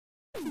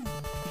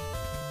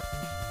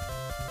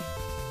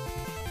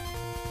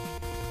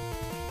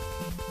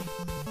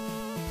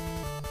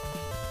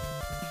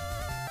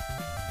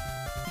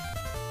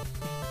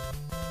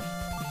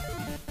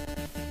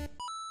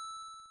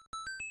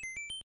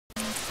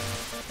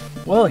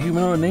Well,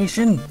 Humanoid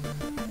Nation,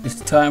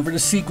 it's time for the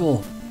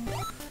sequel.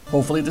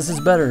 Hopefully this is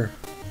better,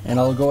 and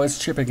I'll go as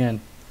Chip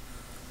again.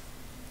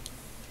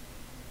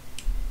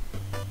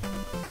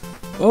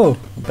 Oh,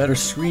 better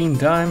screen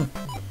time.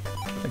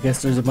 I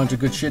guess there's a bunch of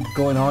good shit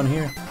going on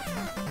here.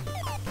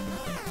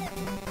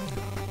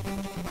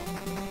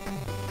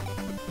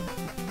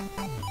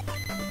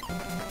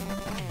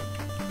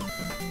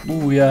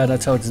 Ooh, yeah,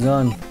 that's how it's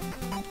done.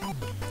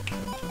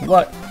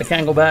 What? I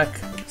can't go back?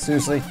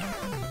 Seriously?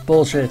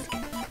 Bullshit.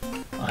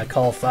 I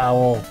call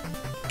foul.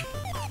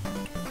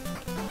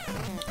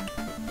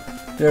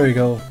 There we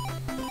go.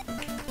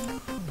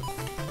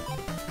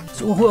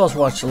 So who else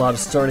watched a lot of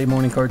Saturday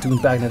morning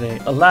cartoons back in the day?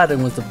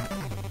 Aladdin was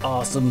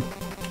awesome.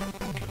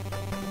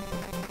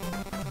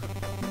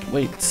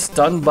 Wait,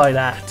 stunned by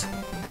that.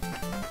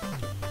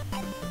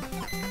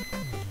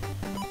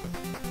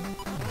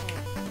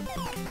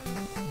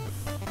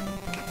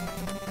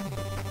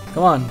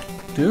 Come on,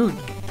 dude.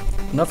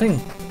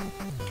 Nothing.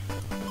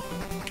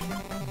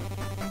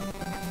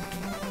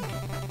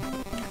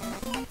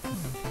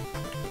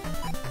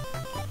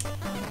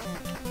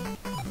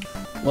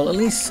 Well, at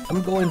least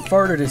I'm going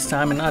farther this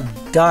time and not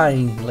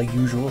dying like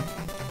usual.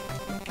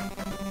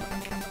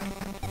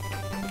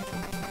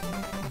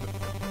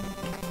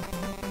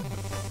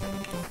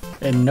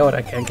 And note,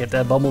 I can't get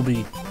that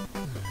bumblebee.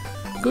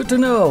 Good to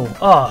know.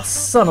 Ah,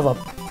 son of a...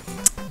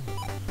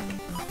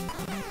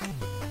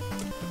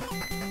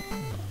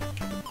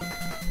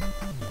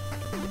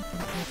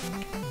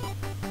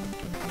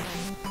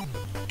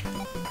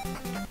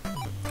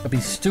 I'd be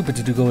stupid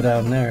to go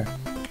down there.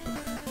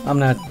 I'm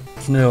not...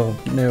 No,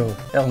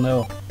 hell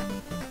no.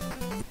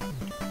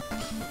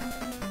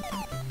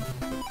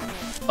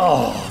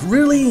 Oh,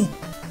 really?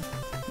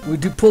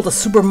 Would you pull the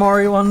Super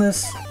Mario on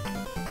this?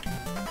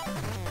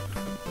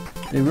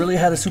 They really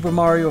had a Super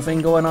Mario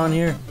thing going on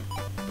here?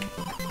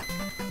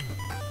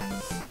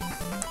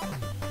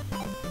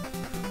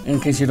 In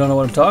case you don't know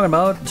what I'm talking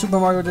about, Super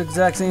Mario did the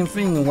exact same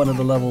thing in one of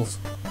the levels.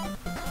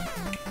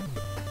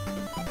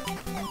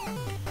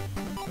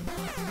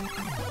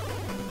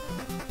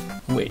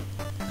 Wait.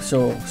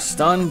 So,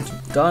 stunned,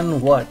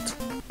 done what?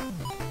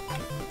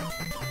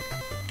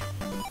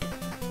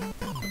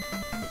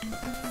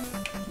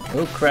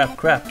 Oh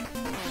crap.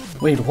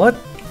 Wait, what?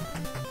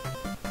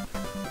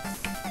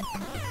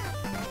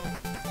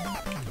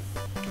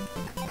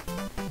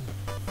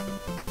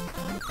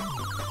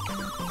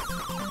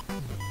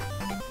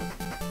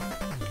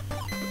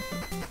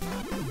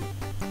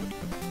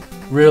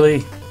 Really?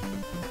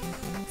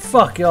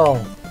 Fuck y'all.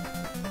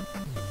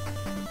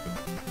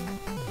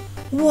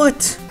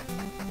 What?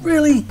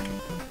 Really?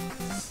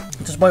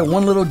 Just by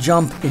one little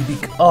jump,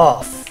 it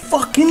oh,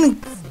 fucking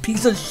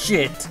piece of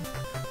shit.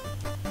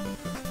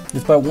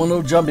 Just by one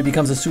little jump, it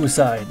becomes a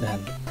suicide then.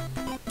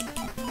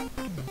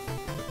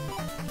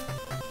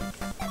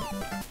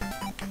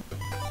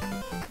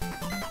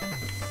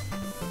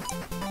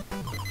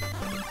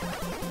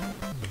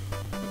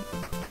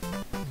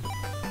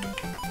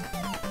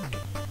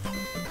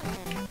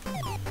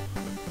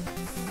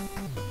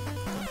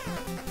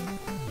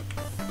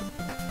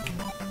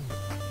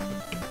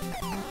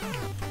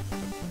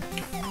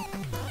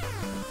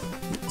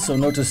 So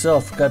note to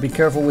self, gotta be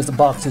careful with the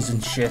boxes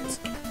and shit.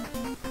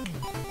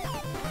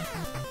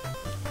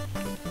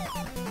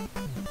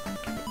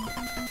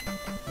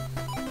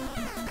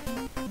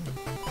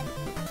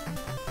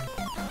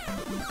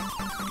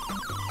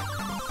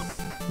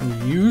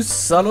 You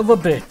son of a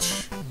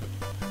bitch.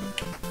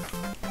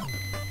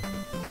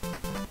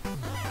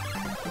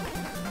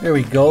 There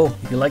we go.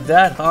 You like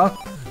that, huh?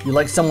 You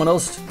like someone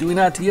else doing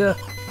that to you?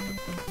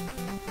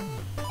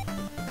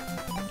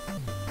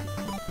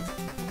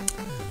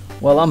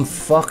 Well, I'm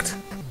fucked.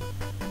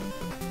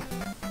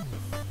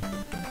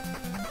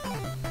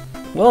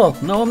 Well,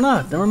 no, I'm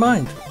not. Never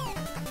mind.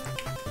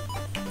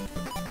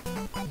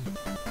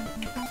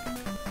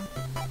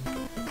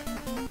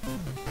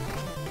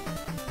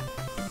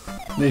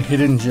 The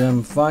hidden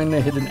gem. Find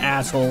the hidden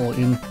asshole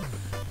in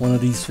one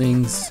of these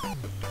things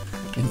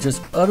and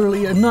just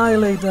utterly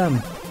annihilate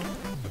them.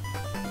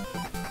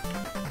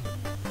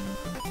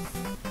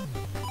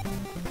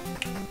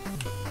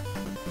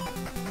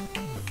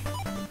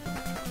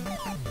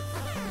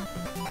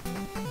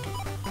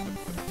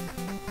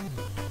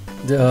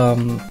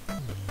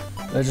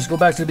 Did I just go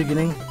back to the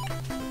beginning?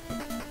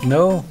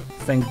 No?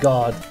 Thank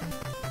God.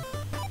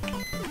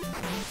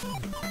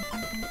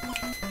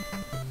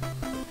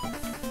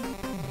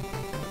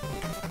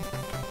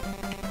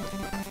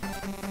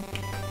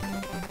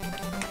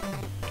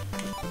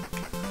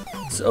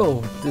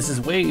 So, this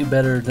is way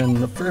better than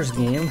the first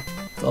game.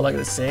 That's all I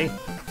gotta say.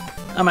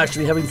 I'm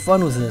actually having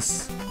fun with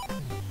this.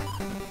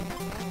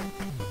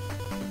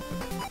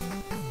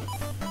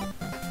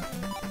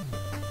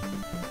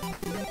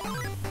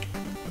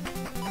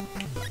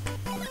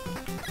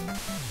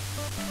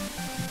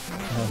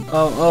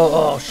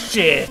 Oh,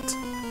 shit.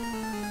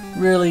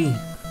 Really?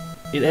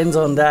 It ends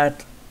on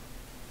that?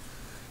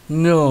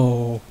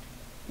 No.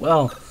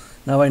 Well,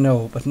 now I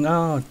know. But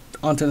now,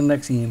 on to the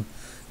next game.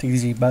 Take it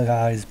easy. Bye,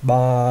 guys.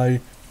 Bye.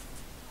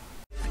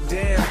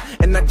 Damn,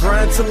 and I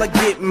grind till I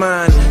get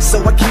mine.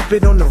 So I keep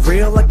it on the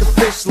real like a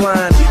fish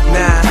line.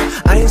 Nah,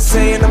 I ain't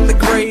saying I'm the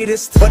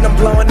greatest, but I'm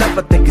blowing up.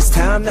 I think it's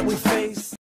time that we face